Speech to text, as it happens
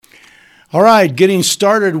All right, getting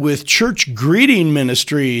started with church greeting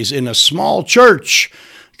ministries in a small church.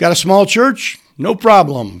 Got a small church? No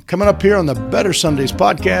problem. Coming up here on the Better Sundays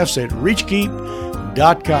podcast at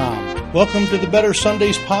reachkeep.com. Welcome to the Better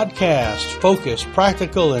Sundays podcast. Focused,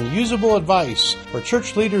 practical, and usable advice for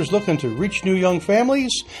church leaders looking to reach new young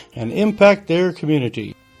families and impact their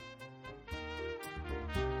community.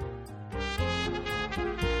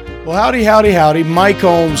 Well, howdy. Mike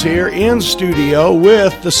Holmes here in studio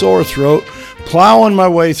with the sore throat, plowing my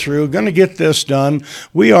way through, going to get this done.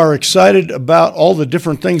 We are excited about all the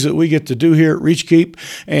different things that we get to do here at ReachKeep,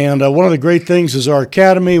 and one of the great things is our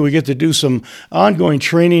academy. We get to do some ongoing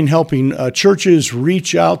training, helping churches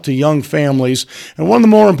reach out to young families, and one of the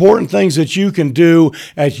more important things that you can do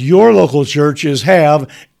at your local church is have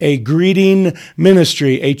a greeting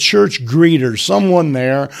ministry, a church greeter, someone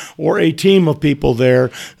there or a team of people there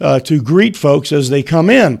to greet folks as they come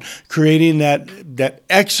in, creating that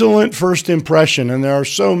excellent first impression. And there are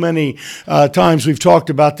so many times we've talked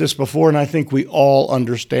about this before, and I think we all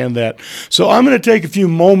understand that. So I'm going to take a few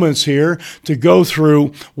moments here to go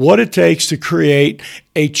through what it takes to create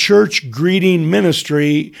a church greeting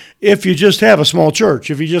ministry if you just have a small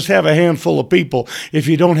church, if you just have a handful of people, if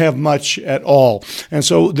you don't have much at all. And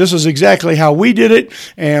so this is exactly how we did it,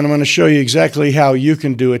 and I'm going to show you exactly how you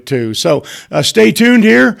can do it too. So stay tuned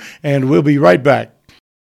here, and we'll be right back.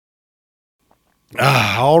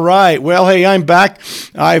 All right. Well, hey, I'm back.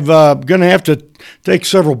 I'm going to have to take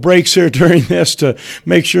several breaks here during this to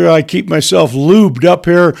make sure I keep myself lubed up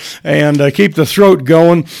here and keep the throat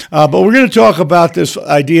going. But we're going to talk about this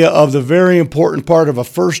idea of the very important part of a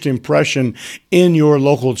first impression in your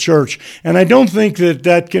local church. And I don't think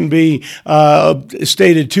that can be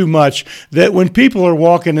stated too much, that when people are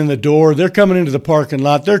walking in the door, they're coming into the parking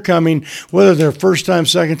lot, they're coming, whether they're first time,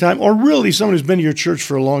 second time, or really someone who's been to your church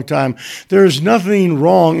for a long time, there's nothing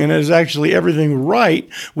wrong, and is actually everything right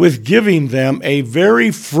with giving them a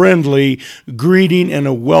very friendly greeting and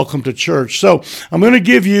a welcome to church. So I'm going to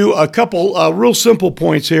give you a couple real simple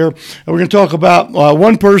points here. We're going to talk about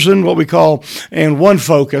one person, what we call, and one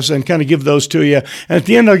focus, and kind of give those to you. And at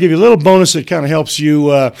the end, I'll give you a little bonus that kind of helps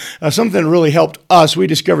you, something that really helped us. We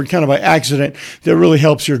discovered kind of by accident that really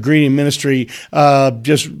helps your greeting ministry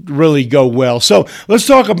just really go well. So let's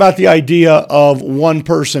talk about the idea of one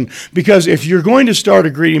person, because if you're going to start a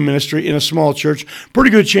greeting ministry in a small church, pretty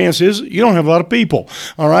good chance is you don't have a lot of people.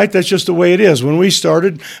 All right, that's just the way it is. When we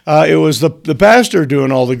started, it was the pastor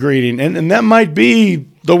doing all the greeting, and that might be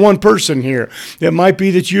the one person here. It might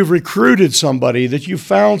be that you've recruited somebody, that you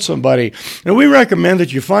found somebody, and we recommend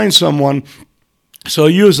that you find someone so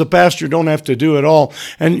you as the pastor don't have to do it all.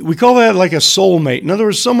 And we call that like a soulmate. In other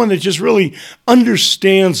words, someone that just really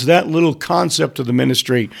understands that little concept of the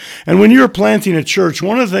ministry. And when you're planting a church,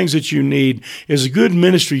 one of the things that you need is a good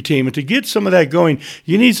ministry team. And to get some of that going,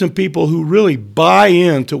 you need some people who really buy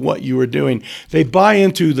into what you are doing. They buy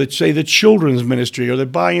into, the children's ministry, or they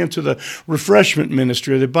buy into the refreshment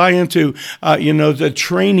ministry, or they buy into, the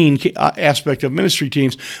training aspect of ministry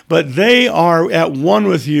teams. But they are at one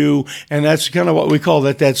with you, and that's kind of what we call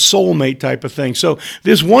that soulmate type of thing. So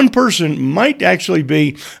this one person might actually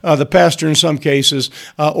be the pastor in some cases,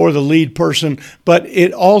 or the lead person, but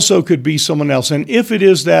it also could be someone else. And if it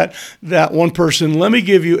is that one person, let me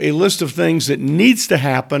give you a list of things that needs to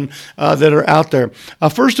happen that are out there.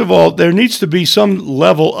 First of all, there needs to be some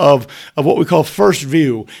level of what we call first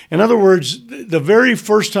view. In other words, the very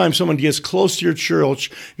first time someone gets close to your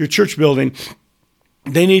church building,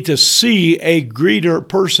 they need to see a greeter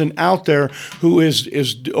person out there who is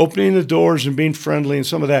opening the doors and being friendly and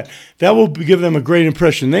some of that. That will give them a great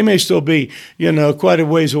impression. They may still be, quite a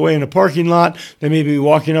ways away in a parking lot. They may be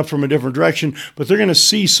walking up from a different direction, but they're going to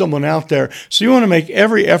see someone out there. So you want to make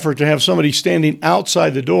every effort to have somebody standing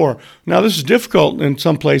outside the door. Now, this is difficult in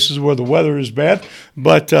some places where the weather is bad,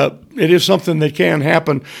 but it is something that can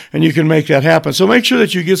happen, and you can make that happen. So make sure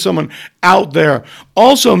that you get someone out there.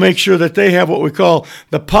 Also, make sure that they have what we call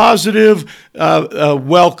the positive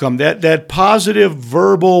welcome, that positive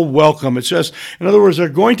verbal welcome. It's just, in other words, they're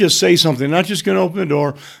going to say something, not just going to open the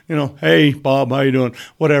door, hey, Bob, how you doing?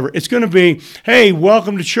 Whatever. It's going to be, hey,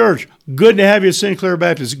 welcome to church. Good to have you at St. Clair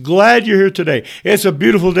Baptist. Glad you're here today. It's a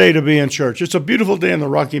beautiful day to be in church. It's a beautiful day in the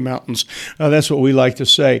Rocky Mountains. That's what we like to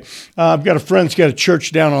say. I've got a friend that's got a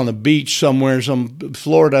church down on the beach somewhere,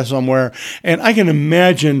 Florida somewhere, and I can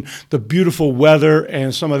imagine the beautiful weather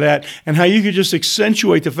and some of that, and how you could just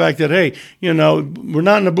accentuate the fact that, hey, we're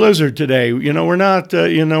not in a blizzard today. We're not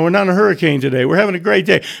in a hurricane today. We're having a great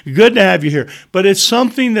day. Good to have you here. But it's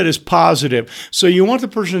something that is positive. So you want the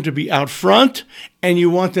person to be out front and you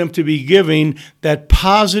want them to be giving that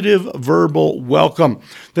positive verbal welcome.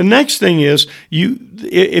 The next thing is,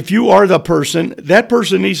 if you are the person, that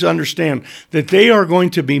person needs to understand that they are going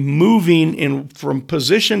to be moving from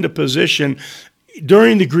position to position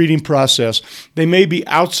during the greeting process. They may be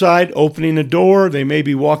outside opening a door. They may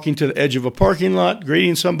be walking to the edge of a parking lot,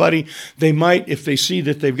 greeting somebody. They might, if they see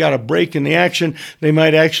that they've got a break in the action, they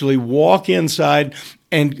might actually walk inside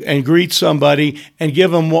and greet somebody and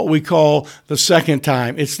give them what we call the second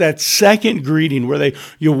time. It's that second greeting where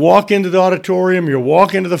you walk into the auditorium, you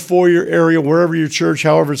walk into the foyer area, wherever your church,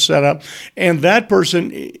 however it's set up, and that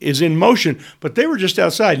person is in motion, but they were just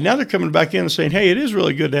outside. Now they're coming back in and saying, hey, it is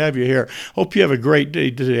really good to have you here. Hope you have a great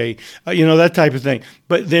day today. That type of thing.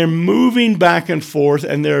 But they're moving back and forth,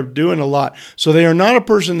 and they're doing a lot. So they are not a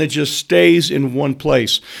person that just stays in one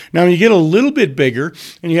place. Now, when you get a little bit bigger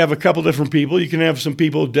and you have a couple different people, you can have some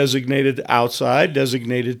people designated outside,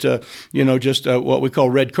 designated to, just what we call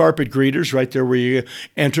red carpet greeters, right there where you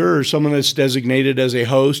enter, or someone that's designated as a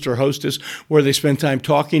host or hostess where they spend time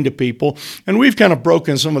talking to people. And we've kind of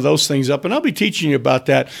broken some of those things up, and I'll be teaching you about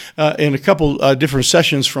that in a couple different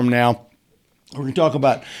sessions from now. We're going to talk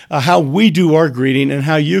about how we do our greeting and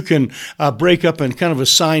how you can break up and kind of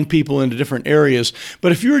assign people into different areas.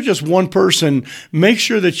 But if you're just one person, make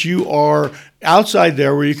sure that you are outside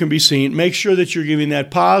there where you can be seen. Make sure that you're giving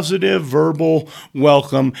that positive verbal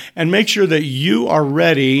welcome, and make sure that you are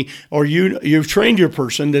ready, or you've trained your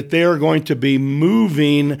person that they are going to be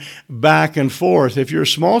moving back and forth. If you're a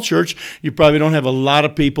small church, you probably don't have a lot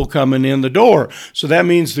of people coming in the door. So that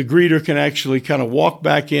means the greeter can actually kind of walk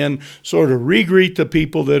back in, sort of re-greet the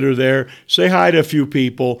people that are there, say hi to a few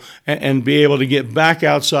people, and be able to get back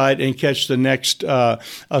outside and catch the next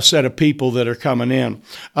set of people that are coming in.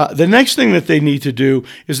 The next thing that they need to do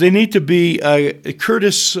is they need to be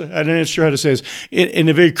courteous. I'm not sure how to say this. In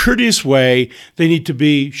a very courteous way, they need to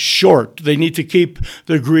be short. They need to keep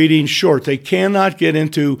the greeting short. They cannot get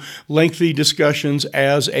into lengthy discussions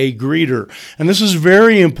as a greeter. And this is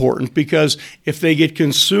very important, because if they get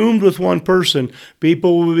consumed with one person,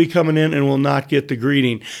 people will be coming in and will not get the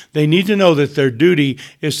greeting. They need to know that their duty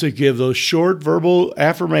is to give those short verbal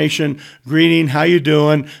affirmation, greeting, how you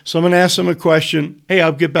doing? Someone asks them a question. Hey,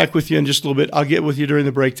 I'll get back with you in just a little bit. I'll get with you during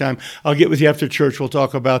the break time. I'll get with you after church. We'll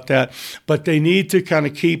talk about that. But they need to kind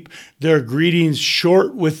of keep their greetings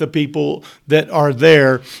short with the people that are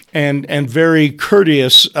there, and very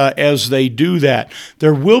courteous as they do that.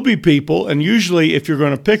 There will be people, and usually if you're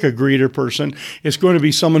going to pick a greeter person, it's going to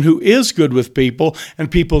be someone who is good with people, and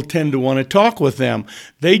people tend to want to talk with them.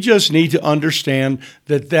 They just need to understand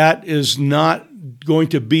that that is not going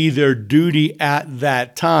to be their duty at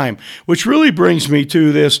that time, which really brings me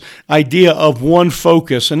to this idea of one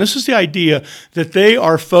focus. And this is the idea that they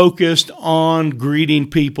are focused on greeting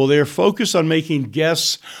people. They are focused on making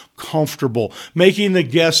guests comfortable, making the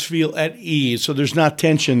guests feel at ease, so there's not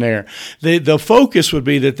tension there. The focus would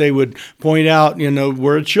be that they would point out,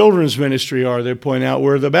 where a children's ministry are. They point out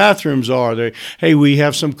where the bathrooms are. Hey, we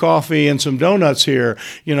have some coffee and some donuts here.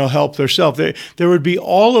 Help yourself. There would be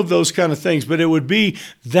all of those kind of things, but that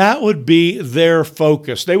would be their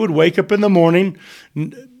focus. They would wake up in the morning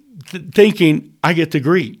thinking, I get to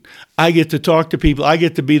greet. I get to talk to people. I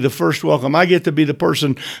get to be the first welcome. I get to be the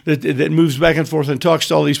person that moves back and forth and talks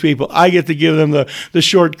to all these people. I get to give them the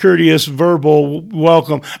short, courteous, verbal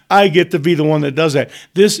welcome. I get to be the one that does that.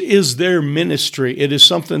 This is their ministry. It is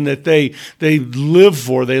something that they live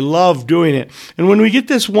for. They love doing it. And when we get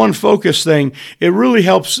this one focus thing, it really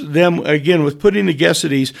helps them, again, with putting the guests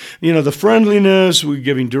at ease. The friendliness, we're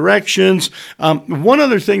giving directions. One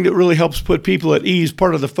other thing that really helps put people at ease,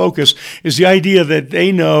 part of the focus, is the idea that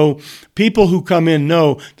they know, people who come in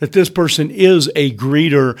know that this person is a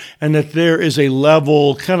greeter, and that there is a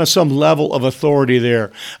level, kind of some level of authority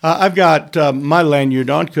there. I've got my lanyard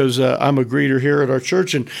on because I'm a greeter here at our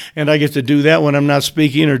church, and I get to do that when I'm not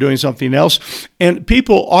speaking or doing something else. And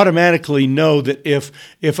people automatically know that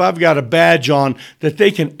if I've got a badge on, that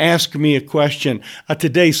they can ask me a question.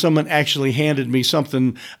 Today, someone actually handed me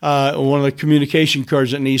something, one of the communication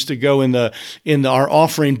cards that needs to go in our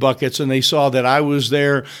offering buckets, and they saw that I was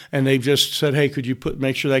there, and they just said, hey, could you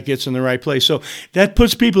make sure that gets in the right place? So that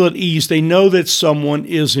puts people at ease. They know that someone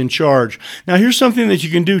is in charge. Now, here's something that you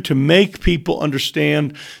can do to make people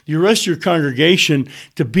understand, the rest of your congregation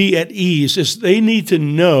to be at ease, is they need to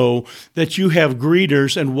know that you have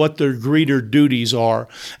greeters and what their greeter duties are.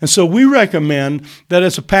 And so we recommend that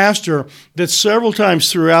as a pastor, that several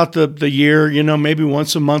times throughout the year, maybe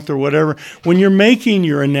once a month or whatever, when you're making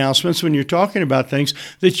your announcements, when you're talking about things,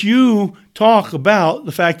 that you talk about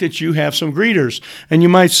the fact that you have some greeters. And you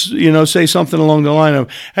might, say something along the line of,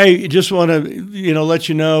 hey, just want to, let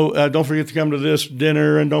you know, don't forget to come to this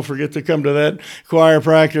dinner and don't forget to come to that choir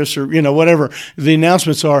practice or, whatever the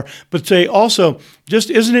announcements are. But say also, just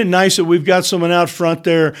isn't it nice that we've got someone out front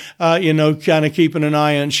there, kind of keeping an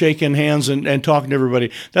eye on, shaking hands and talking to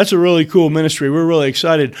everybody. That's a really cool ministry. We're really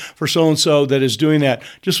excited for so-and-so that is doing that.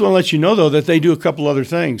 Just want to let you know, though, that they do a couple other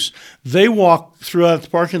things. They walk throughout the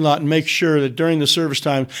parking lot and make sure that during the service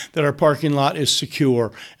time that our parking lot is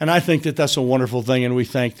secure. And I think that that's a wonderful thing, and we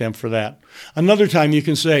thank them for that. Another time you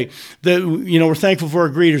can say that, we're thankful for our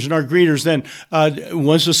greeters, and our greeters then,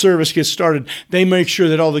 once the service gets started, they make sure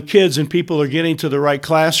that all the kids and people are getting to the right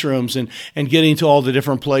classrooms and getting to all the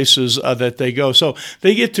different places that they go. So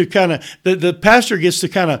they get to kind of, the pastor gets to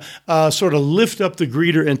kind of sort of lift up the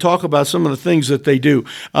greeter and talk about some of the things that they do.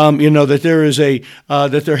 That there is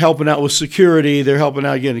that they're helping out with security, they're helping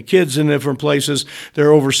out getting kids in different places,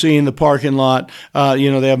 they're overseeing the parking lot,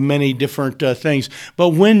 they have many different things. But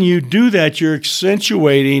when you do that, you're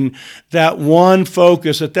accentuating that one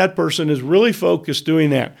focus, that person is really focused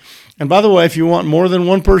doing that. And by the way, if you want more than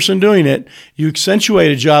one person doing it, you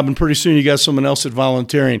accentuate a job, and pretty soon you got someone else at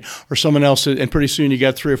volunteering, or someone else, and pretty soon you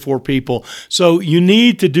got 3 or 4 people. So you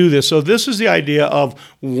need to do this. So this is the idea of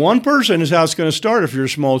one person is how it's going to start if you're a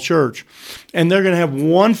small church. And they're going to have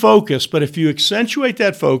one focus. But if you accentuate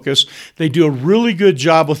that focus, they do a really good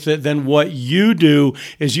job with it. Then what you do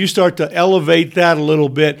is you start to elevate that a little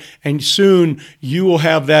bit, and soon you will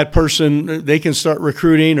have that person, they can start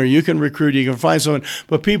recruiting, or you can recruit, you can find someone.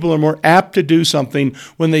 But people are more apt to do something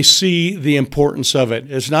when they see the importance of it.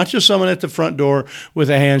 It's not just someone at the front door with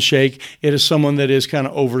a handshake. It is someone that is kind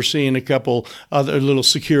of overseeing a couple other little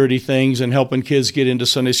security things and helping kids get into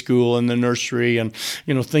Sunday school and the nursery and,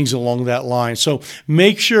 things along that line. So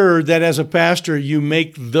make sure that as a pastor, you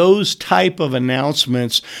make those type of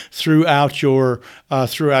announcements throughout your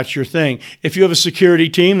thing. If you have a security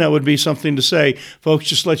team, that would be something to say, folks,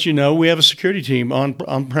 just let you know, we have a security team on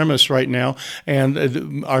premise right now,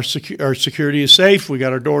 and our security is safe. We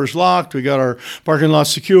got our doors locked. We got our parking lot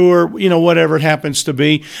secure, whatever it happens to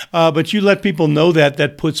be. But you let people know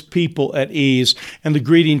that puts people at ease, and the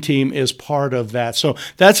greeting team is part of that. So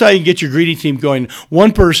that's how you get your greeting team going.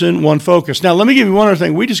 One person, one focus. Now, let me give you one other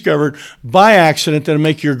thing we discovered by accident that'll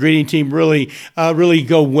make your greeting team really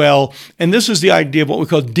go well. And this is the idea of what we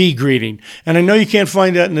call de-greeting. And I know you can't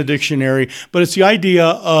find that in the dictionary, but it's the idea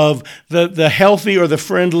of the healthy or the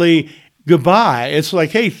friendly goodbye. It's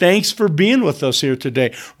like, hey, thanks for being with us here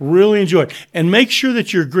today. Really enjoy it. And make sure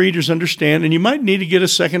that your greeters understand, and you might need to get a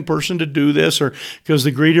second person to do this, or because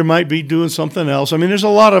the greeter might be doing something else. I mean, there's a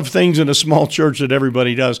lot of things in a small church that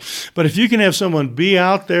everybody does. But if you can have someone be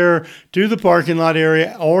out there to the parking lot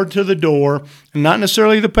area or to the door, and not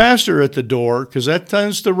necessarily the pastor at the door, because that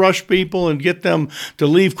tends to rush people and get them to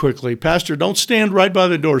leave quickly. Pastor, don't stand right by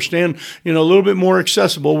the door. Stand, a little bit more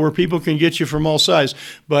accessible where people can get you from all sides.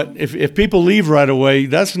 But if people leave right away,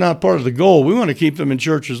 that's not part of the goal. We want to keep them in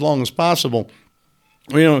church as long as possible.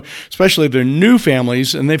 Especially if they're new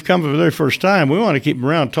families and they've come for the very first time, we want to keep them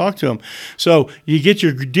around, talk to them. So you get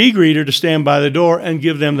your de-greeter to stand by the door and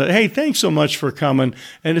give them hey, thanks so much for coming,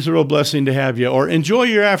 and it's a real blessing to have you, or enjoy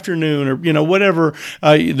your afternoon, or, whatever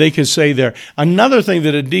they can say there. Another thing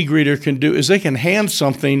that a de-greeter can do is they can hand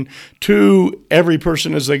something to every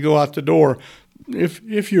person as they go out the door.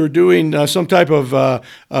 If you're doing some type of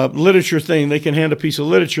literature thing, they can hand a piece of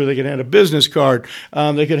literature. They can hand a business card.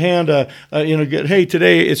 They can hand hey,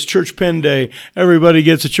 today it's church pen day. Everybody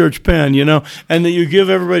gets a church pen, and then you give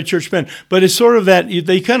everybody a church pen. But it's sort of that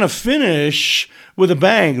they kind of finish with a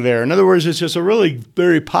bang there. In other words, it's just a really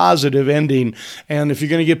very positive ending. And if you're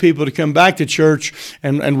going to get people to come back to church,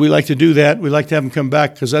 and we like to do that, we like to have them come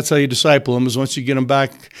back, because that's how you disciple them, is once you get them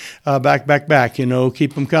back,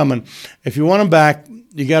 keep them coming. If you want them back,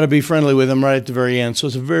 you got to be friendly with them right at the very end. So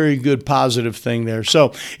it's a very good positive thing there.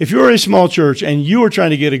 So if you're a small church and you are trying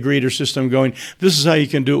to get a greeter system going, this is how you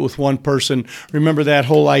can do it with one person. Remember that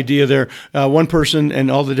whole idea there, one person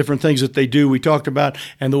and all the different things that they do we talked about,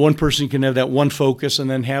 and the one person can have that one focus and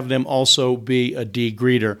then have them also be a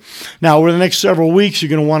de-greeter. Now, over the next several weeks, you're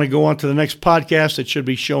going to want to go on to the next podcast that should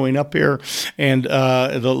be showing up here, and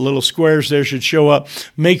the little squares there should show up.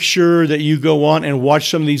 Make sure that you go on and watch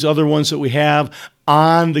some of these other ones that we have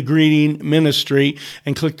on the greeting ministry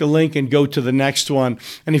and click the link and go to the next one.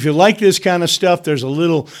 And if you like this kind of stuff, there's a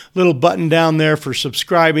little button down there for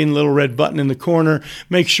subscribing, little red button in the corner.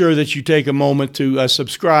 Make sure that you take a moment to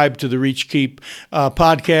subscribe to the Reach Keep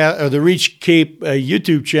podcast or the Reach Keep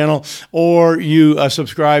YouTube channel, or you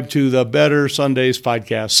subscribe to the Better Sundays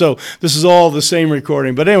podcast. So this is all the same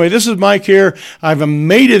recording. But anyway, this is Mike here. I've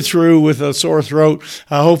made it through with a sore throat.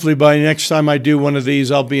 Hopefully by next time I do one of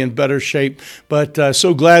these, I'll be in better shape. But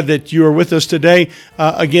so glad that you are with us today.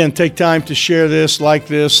 Again, take time to share this, like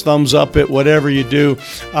this, thumbs up it, whatever you do.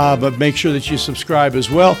 But make sure that you subscribe as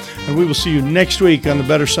well. And we will see you next week on the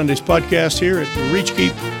Better Sundays podcast here at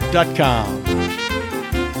reachkeep.com.